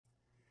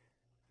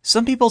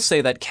Some people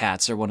say that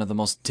cats are one of the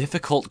most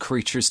difficult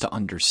creatures to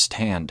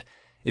understand.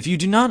 If you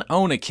do not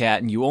own a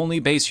cat and you only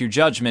base your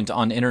judgment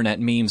on internet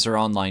memes or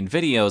online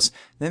videos,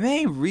 they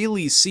may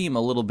really seem a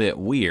little bit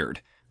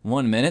weird.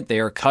 One minute they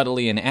are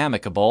cuddly and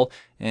amicable,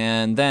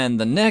 and then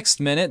the next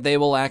minute they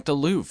will act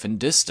aloof and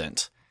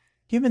distant.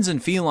 Humans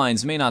and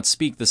felines may not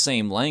speak the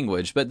same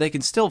language, but they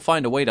can still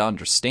find a way to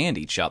understand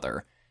each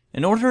other.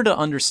 In order to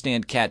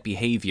understand cat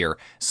behavior,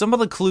 some of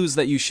the clues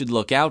that you should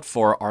look out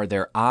for are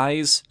their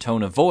eyes,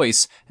 tone of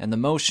voice, and the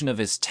motion of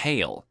his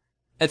tail.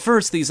 At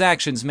first, these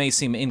actions may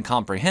seem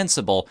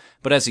incomprehensible,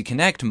 but as you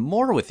connect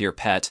more with your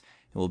pet,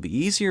 it will be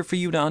easier for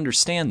you to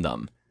understand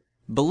them.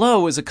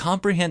 Below is a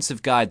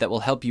comprehensive guide that will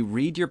help you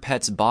read your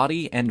pet's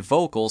body and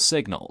vocal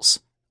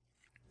signals.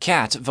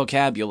 Cat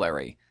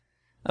vocabulary.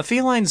 A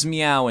feline's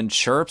meow and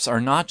chirps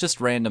are not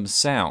just random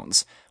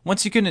sounds.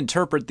 Once you can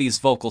interpret these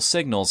vocal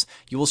signals,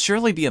 you will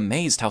surely be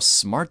amazed how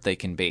smart they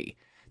can be.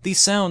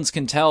 These sounds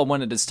can tell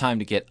when it is time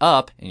to get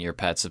up, in your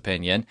pet's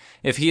opinion,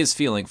 if he is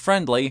feeling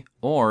friendly,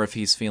 or if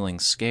he's feeling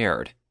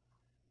scared.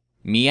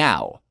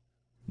 Meow.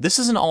 This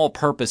is an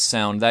all-purpose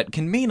sound that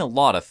can mean a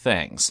lot of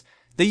things.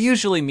 They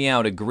usually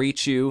meow to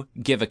greet you,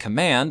 give a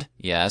command,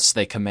 yes,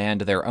 they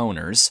command their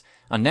owners,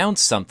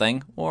 announce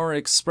something, or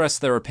express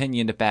their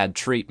opinion to bad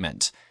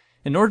treatment.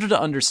 In order to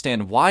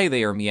understand why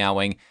they are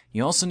meowing,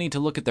 you also need to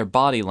look at their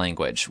body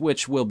language,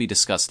 which will be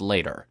discussed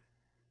later.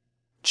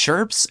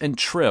 Chirps and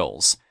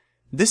trills.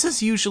 This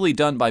is usually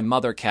done by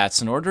mother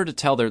cats in order to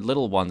tell their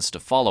little ones to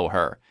follow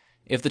her.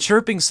 If the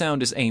chirping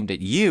sound is aimed at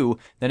you,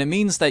 then it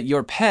means that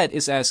your pet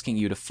is asking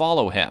you to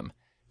follow him.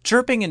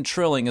 Chirping and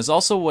trilling is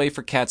also a way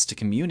for cats to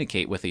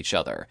communicate with each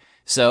other.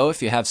 So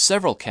if you have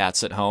several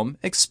cats at home,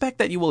 expect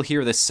that you will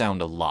hear this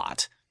sound a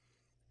lot.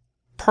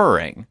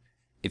 Purring.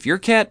 If your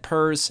cat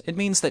purrs, it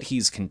means that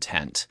he's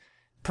content.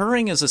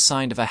 Purring is a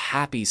sign of a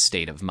happy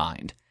state of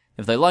mind.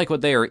 If they like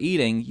what they are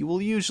eating, you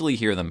will usually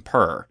hear them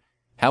purr.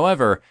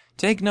 However,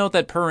 take note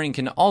that purring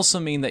can also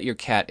mean that your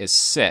cat is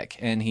sick,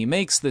 and he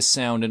makes this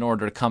sound in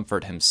order to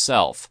comfort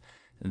himself.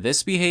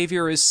 This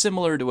behavior is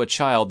similar to a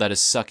child that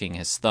is sucking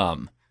his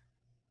thumb.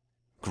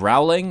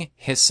 Growling,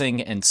 hissing,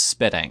 and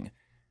spitting.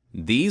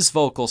 These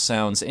vocal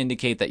sounds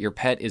indicate that your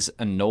pet is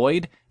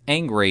annoyed,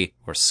 angry,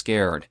 or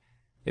scared.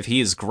 If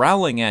he is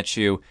growling at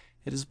you,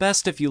 it is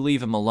best if you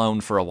leave him alone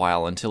for a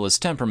while until his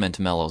temperament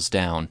mellows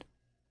down.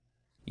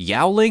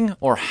 Yowling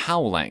or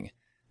howling.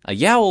 A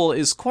yowl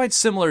is quite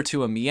similar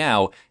to a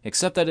meow,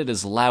 except that it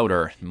is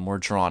louder and more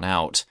drawn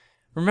out.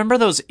 Remember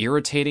those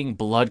irritating,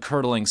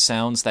 blood-curdling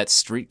sounds that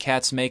street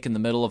cats make in the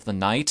middle of the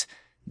night?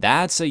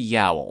 That's a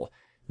yowl.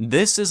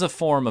 This is a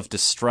form of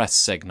distress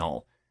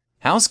signal.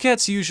 House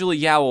cats usually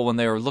yowl when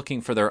they are looking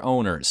for their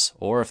owners,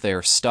 or if they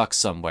are stuck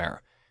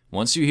somewhere.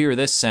 Once you hear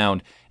this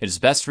sound, it is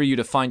best for you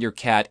to find your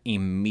cat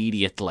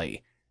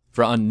immediately.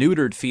 For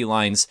unneutered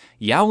felines,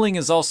 yowling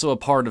is also a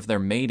part of their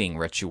mating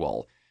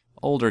ritual.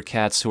 Older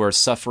cats who are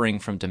suffering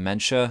from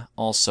dementia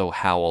also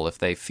howl if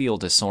they feel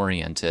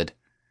disoriented.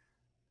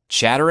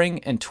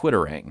 Chattering and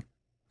twittering.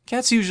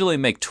 Cats usually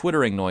make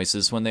twittering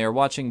noises when they are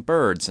watching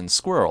birds and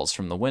squirrels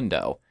from the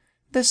window.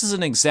 This is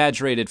an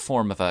exaggerated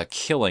form of a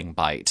killing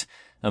bite,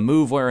 a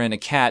move wherein a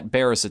cat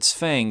bares its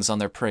fangs on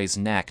their prey's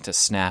neck to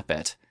snap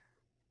it.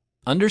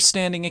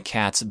 Understanding a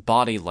cat's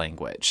body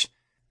language.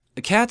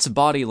 A cat's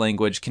body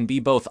language can be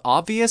both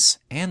obvious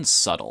and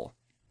subtle.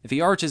 If he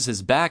arches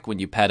his back when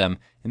you pet him,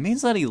 it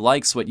means that he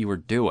likes what you are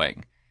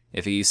doing.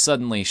 If he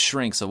suddenly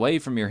shrinks away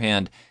from your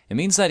hand, it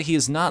means that he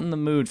is not in the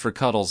mood for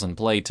cuddles and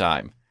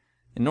playtime.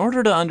 In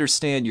order to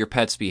understand your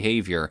pet's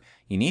behavior,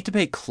 you need to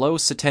pay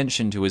close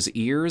attention to his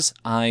ears,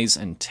 eyes,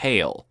 and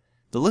tail.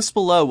 The list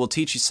below will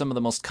teach you some of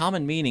the most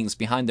common meanings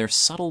behind their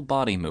subtle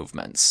body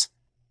movements.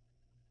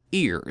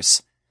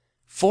 Ears.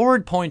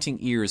 Forward-pointing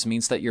ears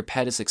means that your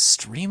pet is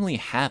extremely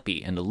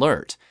happy and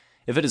alert.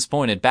 If it is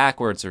pointed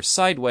backwards or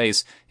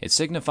sideways, it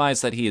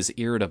signifies that he is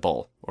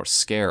irritable or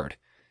scared.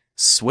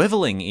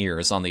 Swiveling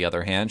ears, on the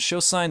other hand,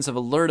 show signs of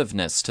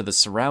alertiveness to the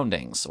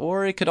surroundings,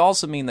 or it could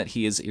also mean that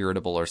he is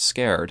irritable or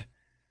scared.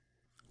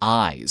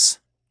 Eyes.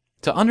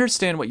 To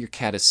understand what your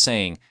cat is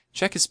saying,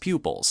 check his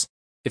pupils.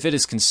 If it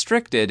is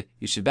constricted,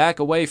 you should back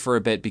away for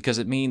a bit because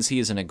it means he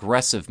is in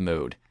aggressive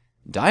mood.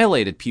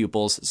 Dilated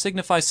pupils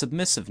signify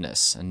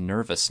submissiveness and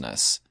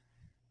nervousness.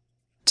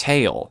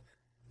 Tail.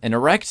 An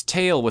erect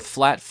tail with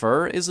flat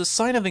fur is a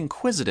sign of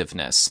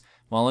inquisitiveness,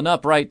 while an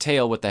upright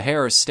tail with the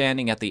hair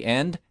standing at the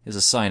end is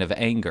a sign of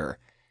anger.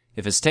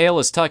 If his tail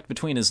is tucked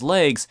between his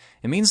legs,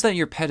 it means that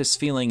your pet is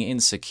feeling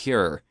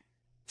insecure.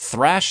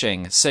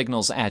 Thrashing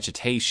signals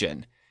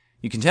agitation.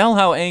 You can tell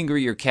how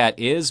angry your cat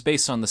is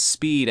based on the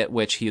speed at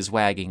which he is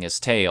wagging his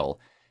tail.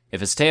 If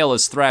his tail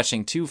is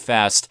thrashing too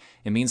fast,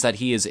 it means that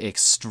he is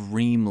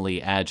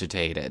extremely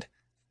agitated.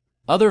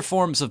 Other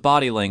forms of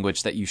body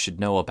language that you should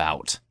know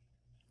about.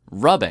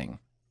 Rubbing.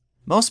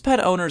 Most pet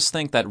owners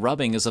think that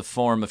rubbing is a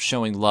form of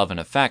showing love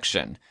and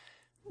affection.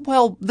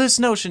 Well, this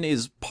notion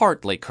is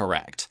partly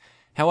correct.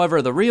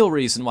 However, the real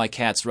reason why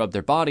cats rub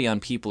their body on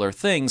people or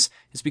things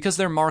is because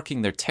they're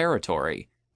marking their territory.